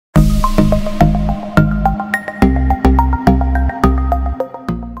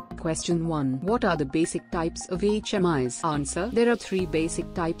Question 1. What are the basic types of HMIs? Answer. There are three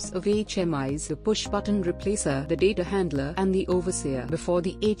basic types of HMIs: the push-button replacer, the data handler, and the overseer. Before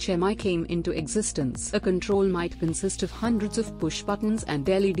the HMI came into existence, a control might consist of hundreds of push buttons and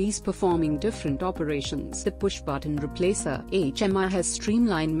LEDs performing different operations. The push-button replacer HMI has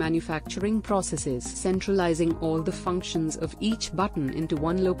streamlined manufacturing processes, centralizing all the functions of each button into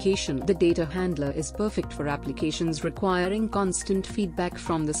one location. The data handler is perfect for applications requiring constant feedback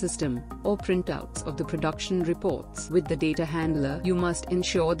from the system, or printouts of the production reports. With the data handler, you must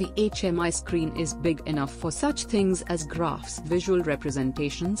ensure the HMI screen is big enough for such things as graphs, visual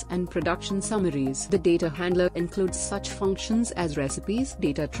representations, and production summaries. The data handler includes such functions as recipes,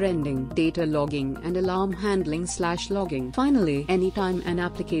 data trending, data logging, and alarm handling/logging. Finally, anytime an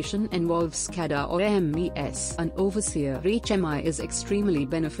application involves SCADA or MES, an overseer HMI is extremely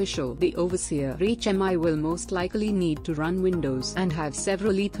beneficial. The overseer HMI will most likely need to run Windows and have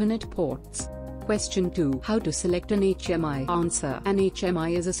several Ethernet ports. Question 2. How to select an HMI? Answer. An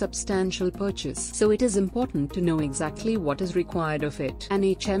HMI is a substantial purchase, so it is important to know exactly what is required of it. An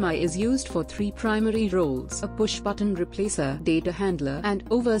HMI is used for three primary roles: a push-button replacer, data handler, and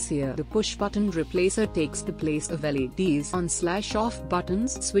overseer. The push-button replacer takes the place of LEDs, on/off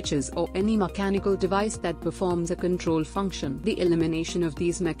buttons, switches, or any mechanical device that performs a control function. The elimination of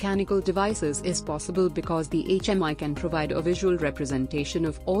these mechanical devices is possible because the HMI can provide a visual representation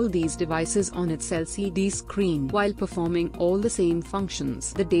of all these devices on its LCD screen while performing all the same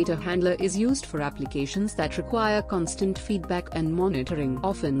functions. The data handler is used for applications that require constant feedback and monitoring.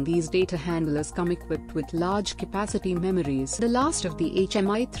 Often these data handlers come equipped with large capacity memories. The last of the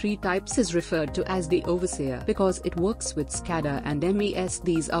HMI three types is referred to as the overseer because it works with SCADA and MES.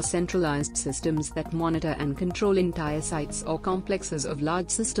 These are centralized systems that monitor and control entire sites or complexes of large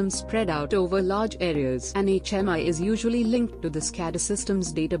systems spread out over large areas. An HMI is usually linked to the SCADA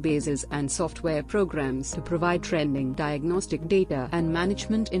system's databases and software programs to provide trending, diagnostic data, and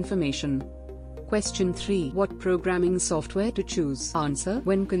management information. Question 3. What programming software to choose? Answer.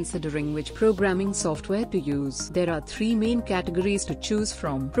 When considering which programming software to use, there are three main categories to choose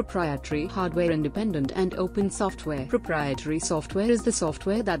from: proprietary, hardware independent, and open software. Proprietary software is the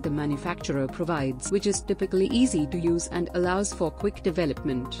software that the manufacturer provides, which is typically easy to use and allows for quick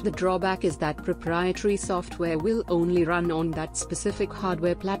development. The drawback is that proprietary software will only run on that specific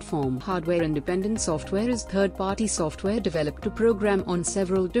hardware platform. Hardware independent software is third-party software developed to program on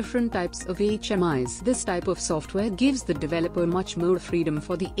several different types of HMIs. This type of software gives the developer much more freedom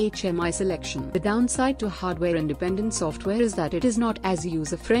for the HMI selection. The downside to hardware-independent software is that it is not as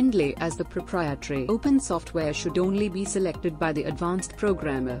user-friendly as the proprietary. Open software should only be selected by the advanced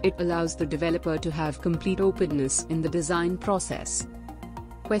programmer. It allows the developer to have complete openness in the design process.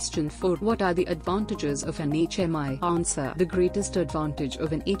 Question 4. What are the advantages of an HMI? Answer. The greatest advantage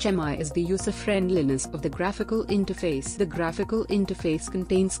of an HMI is the user-friendliness of the graphical interface. The graphical interface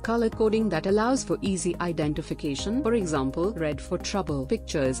contains color coding that allows for easy identification. For example, red for trouble.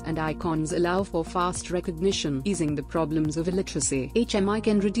 Pictures and icons allow for fast recognition, easing the problems of illiteracy. HMI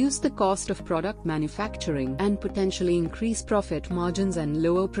can reduce the cost of product manufacturing and potentially increase profit margins and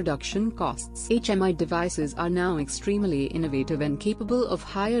lower production costs. HMI devices are now extremely innovative and capable of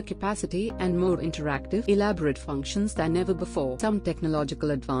higher capacity and more interactive, elaborate functions than ever before. Some technological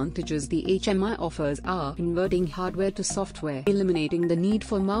advantages the HMI offers are converting hardware to software, eliminating the need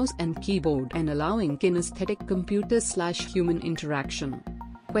for mouse and keyboard, and allowing kinesthetic computer/human interaction.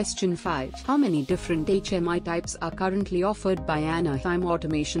 Question 5. How many different HMI types are currently offered by Anaheim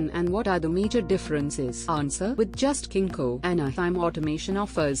Automation and what are the major differences? Answer. With just Kinko, Anaheim Automation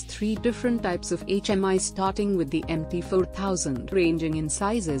offers three different types of HMIs, starting with the MT4000, ranging in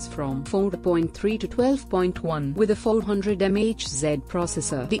sizes from 4.3 to 12.1 with a 400 MHz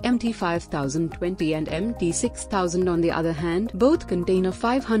processor. The MT5020 and MT6000 on the other hand, both contain a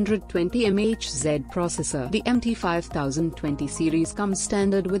 520 MHz processor. The MT5020 series comes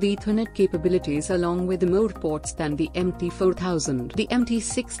standard with Ethernet capabilities along with more ports than the MT4000. The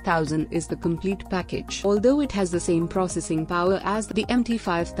MT6000 is the complete package. Although it has the same processing power as the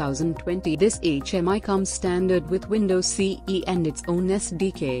MT5020, this HMI comes standard with Windows CE and its own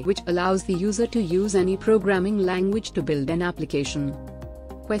SDK, which allows the user to use any programming language to build an application.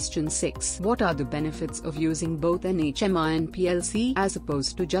 Question 6. What are the benefits of using both an HMI and PLC as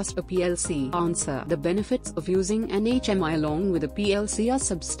opposed to just a PLC? Answer. The benefits of using an HMI along with a PLC are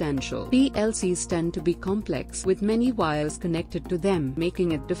substantial. PLCs tend to be complex with many wires connected to them,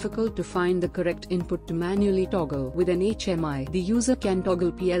 making it difficult to find the correct input to manually toggle. With an HMI, the user can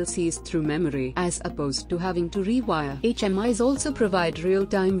toggle PLCs through memory as opposed to having to rewire. HMIs also provide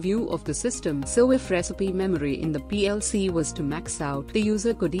real-time view of the system, so if recipe memory in the PLC was to max out, the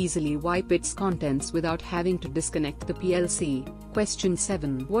user could easily wipe its contents without having to disconnect the PLC. Question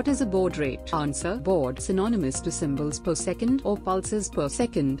 7. What is a baud rate? Answer. Baud, synonymous to symbols per second or pulses per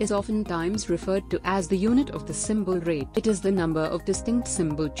second, is oftentimes referred to as the unit of the symbol rate. It is the number of distinct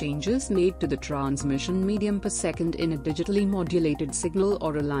symbol changes made to the transmission medium per second in a digitally modulated signal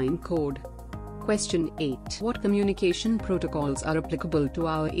or a line code. Question 8. What communication protocols are applicable to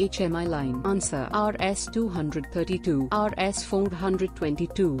our HMI line? Answer. RS-232,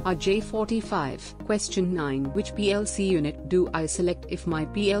 RS-422, Ajay-45. Question 9. Which PLC unit do I select if my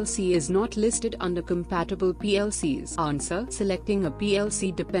PLC is not listed under compatible PLCs? Answer. Selecting a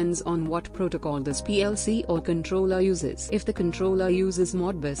PLC depends on what protocol this PLC or controller uses. If the controller uses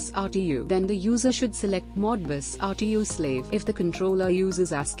Modbus RTU, then the user should select Modbus RTU slave. If the controller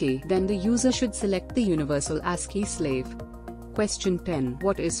uses ASCII, then the user should select the universal ASCII slave. Question 10.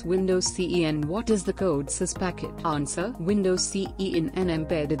 What is Windows CE and what is the code sys packet? Answer. Windows CE is an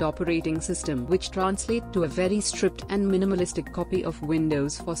embedded operating system which translates to a very stripped and minimalistic copy of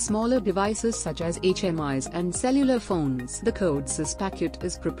Windows for smaller devices such as HMIs and cellular phones. The code sys packet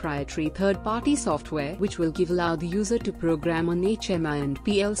is proprietary third-party software which will allow the user to program an HMI and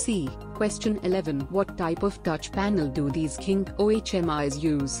PLC. Question 11. What type of touch panel do these King HMIs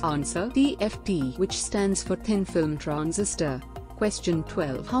use? Answer. TFT, which stands for thin film transistor. Question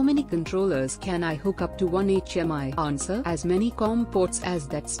 12. How many controllers can I hook up to one HMI? Answer. As many COM ports as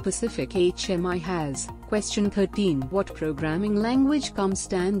that specific HMI has. Question 13. What programming language comes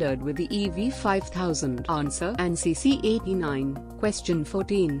standard with the EV5000? Answer. ANSI C89. Question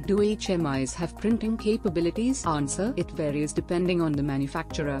 14. Do HMIs have printing capabilities? Answer. It varies depending on the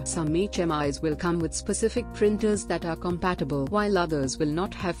manufacturer. Some HMIs will come with specific printers that are compatible, while others will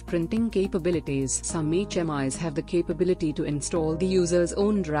not have printing capabilities. Some HMIs have the capability to install the user's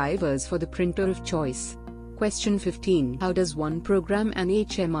own drivers for the printer of choice. Question 15. How does one program an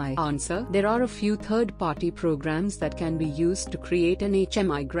HMI? Answer. There are a few third-party programs that can be used to create an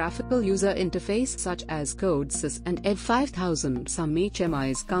HMI graphical user interface such as CodeSys and EV5000. Some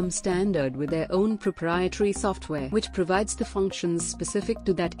HMIs come standard with their own proprietary software which provides the functions specific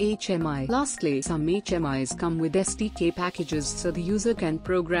to that HMI. Lastly, some HMIs come with SDK packages so the user can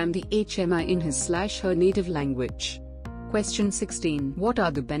program the HMI in his/her native language. Question 16. What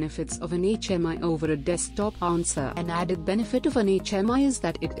are the benefits of an HMI over a desktop? Answer. An added benefit of an HMI is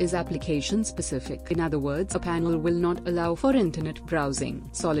that it is application specific. In other words, a panel will not allow for internet browsing,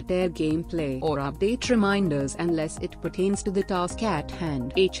 solitaire gameplay, or update reminders unless it pertains to the task at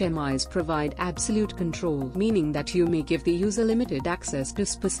hand. HMIs provide absolute control, meaning that you may give the user limited access to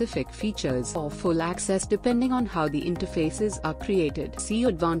specific features or full access depending on how the interfaces are created. See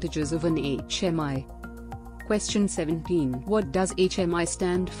advantages of an HMI. Question 17. What does HMI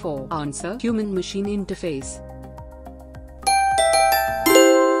stand for? Answer. Human-machine interface.